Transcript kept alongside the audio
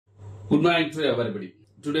Good morning to everybody.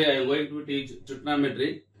 Today I am going to teach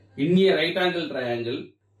trigonometry. In a right angle triangle,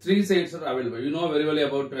 three sides are available. You know very well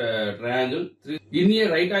about triangle. In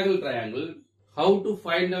a right angle triangle, how to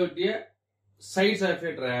find out the sides of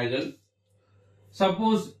a triangle.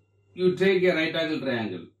 Suppose you take a right angle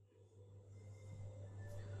triangle.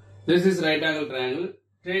 This is right angle triangle.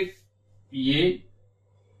 Take A,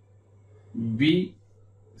 B,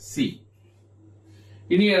 C.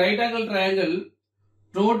 In a right angle triangle,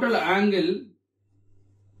 total angle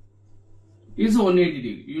is 180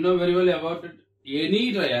 degree. You know very well about it.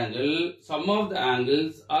 Any triangle, some of the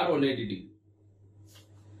angles are 180 degree.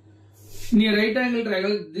 In a right angle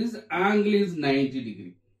triangle, this angle is 90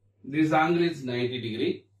 degree. This angle is 90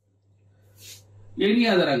 degree. Any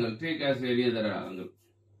other angle, take as any other angle.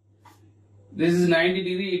 This is 90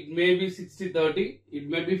 degree, it may be 60-30, it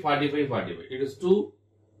may be 45-45. It is two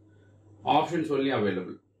options only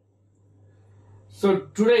available. So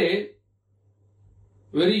today,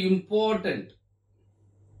 very important,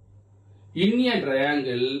 in a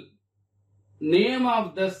triangle, name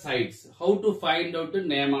of the sides. How to find out the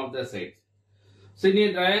name of the sides. So in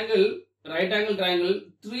a triangle, right angle triangle,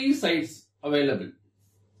 three sides available.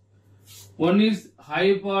 One is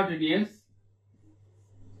hypotenuse,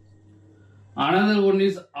 another one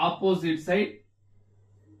is opposite side,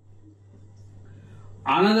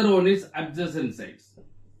 another one is adjacent sides.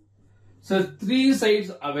 So three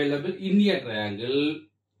sides available in a triangle.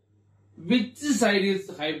 Which side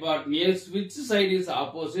is hypotenuse, which side is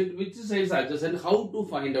opposite, which side is adjacent, how to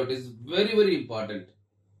find out is very, very important.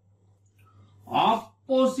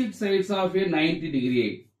 Opposite sides of a 90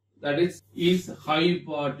 degree, that is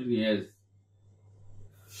hypotenuse.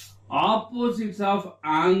 Opposites of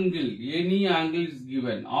angle, any angle is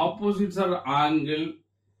given. Opposites of angle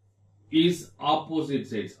is opposite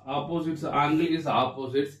sides. Opposites of angle is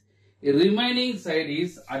opposites. Remaining side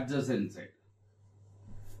is adjacent side.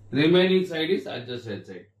 Remaining side is adjacent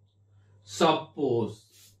side.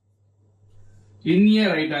 Suppose in a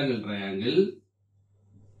right angle triangle,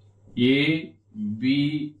 A,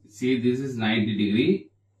 B, C, this is 90 degree.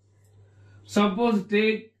 Suppose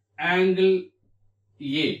take angle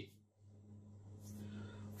A.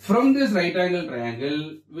 From this right angle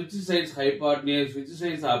triangle, which side is hypotenuse, which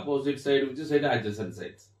side is opposite side, which side is adjacent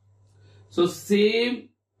sides. So same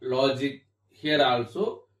logic here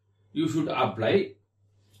also you should apply.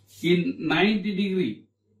 In 90 degree,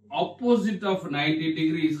 opposite of 90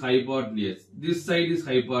 degree is hypotenuse. This side is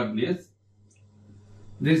hypotenuse.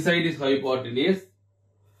 This side is hypotenuse.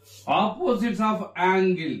 Opposites of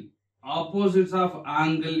angle. Opposites of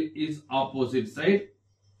angle is opposite side.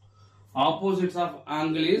 Opposites of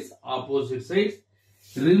angle is opposite sides.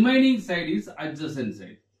 Remaining side is adjacent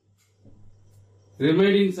side.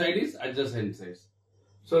 Remaining side is adjacent sides.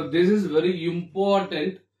 So this is very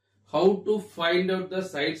important. How to find out the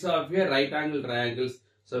sides of a right angle triangles.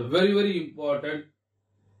 So very, very important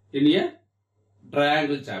in a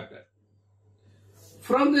triangle chapter.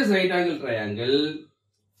 From this right angle triangle,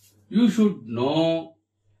 you should know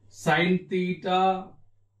sin theta,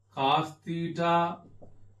 cos theta,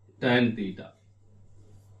 tan theta.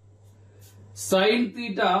 Sin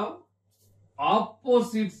theta,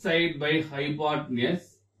 opposite side by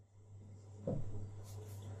hypotenuse.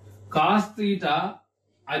 Cos theta,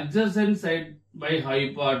 adjacent side by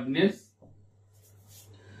hypotenuse.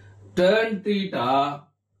 Tan theta,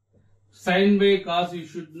 sin by cos you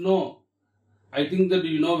should know. I think that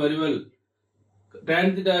you know very well.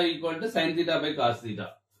 Tan theta equal to sin theta by cos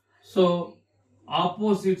theta. So,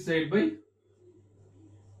 opposite side by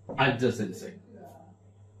adjacent side.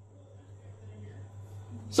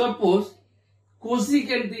 Suppose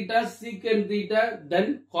cosecant theta, secant theta,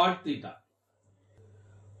 then cot theta.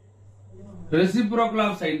 Reciprocal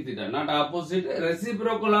of sin theta, not opposite.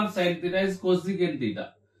 Reciprocal of sin theta is cosecant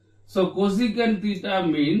theta. So cosecant theta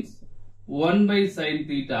means 1 by sin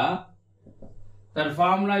theta. The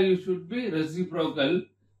formula you should be reciprocal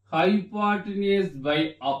hypotenuse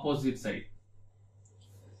by opposite side.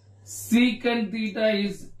 Secant theta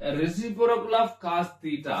is reciprocal of cos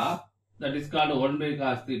theta. That is called 1 by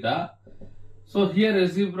cos theta. So here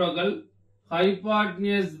reciprocal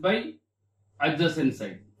hypotenuse by adjacent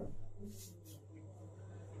side.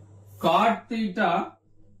 Cot theta,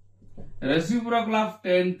 reciprocal of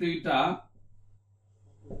tan theta,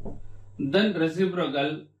 then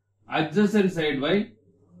reciprocal adjacent side by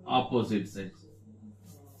opposite sides.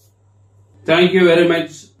 Thank you very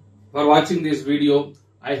much for watching this video.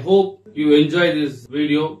 I hope you enjoy this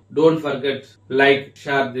video. Don't forget like,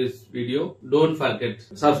 share this video. Don't forget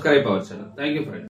subscribe our channel. Thank you friends.